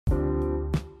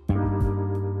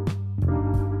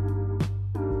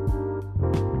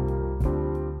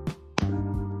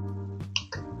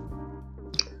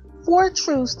4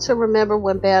 truths to remember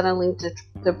when battling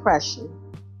depression.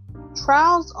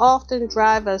 Trials often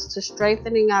drive us to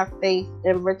strengthening our faith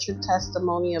and richer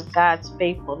testimony of God's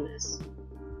faithfulness.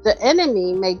 The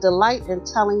enemy may delight in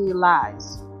telling you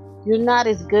lies. You're not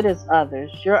as good as others.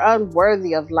 You're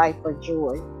unworthy of life or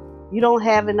joy. You don't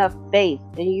have enough faith,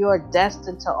 and you are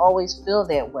destined to always feel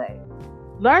that way.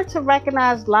 Learn to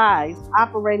recognize lies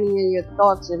operating in your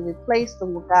thoughts and replace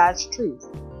them with God's truth.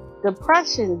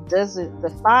 Depression doesn't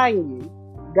define you,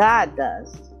 God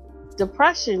does.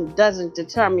 Depression doesn't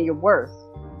determine your worth,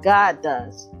 God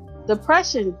does.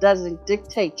 Depression doesn't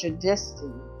dictate your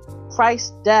destiny.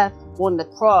 Christ's death on the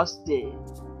cross did.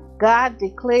 God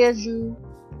declares you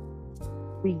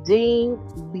redeemed,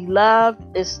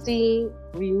 beloved, esteemed,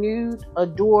 renewed,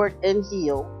 adored, and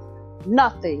healed.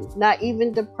 Nothing, not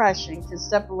even depression, can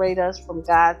separate us from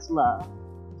God's love.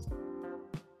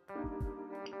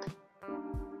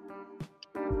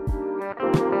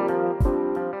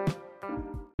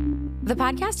 The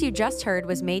podcast you just heard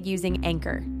was made using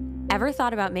Anchor. Ever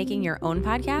thought about making your own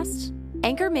podcast?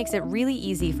 Anchor makes it really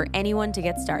easy for anyone to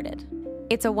get started.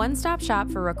 It's a one-stop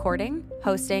shop for recording,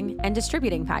 hosting, and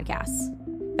distributing podcasts.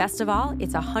 Best of all,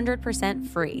 it's 100%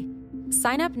 free.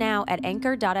 Sign up now at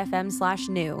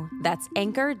anchor.fm/new. That's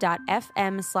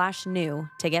anchor.fm/new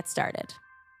to get started.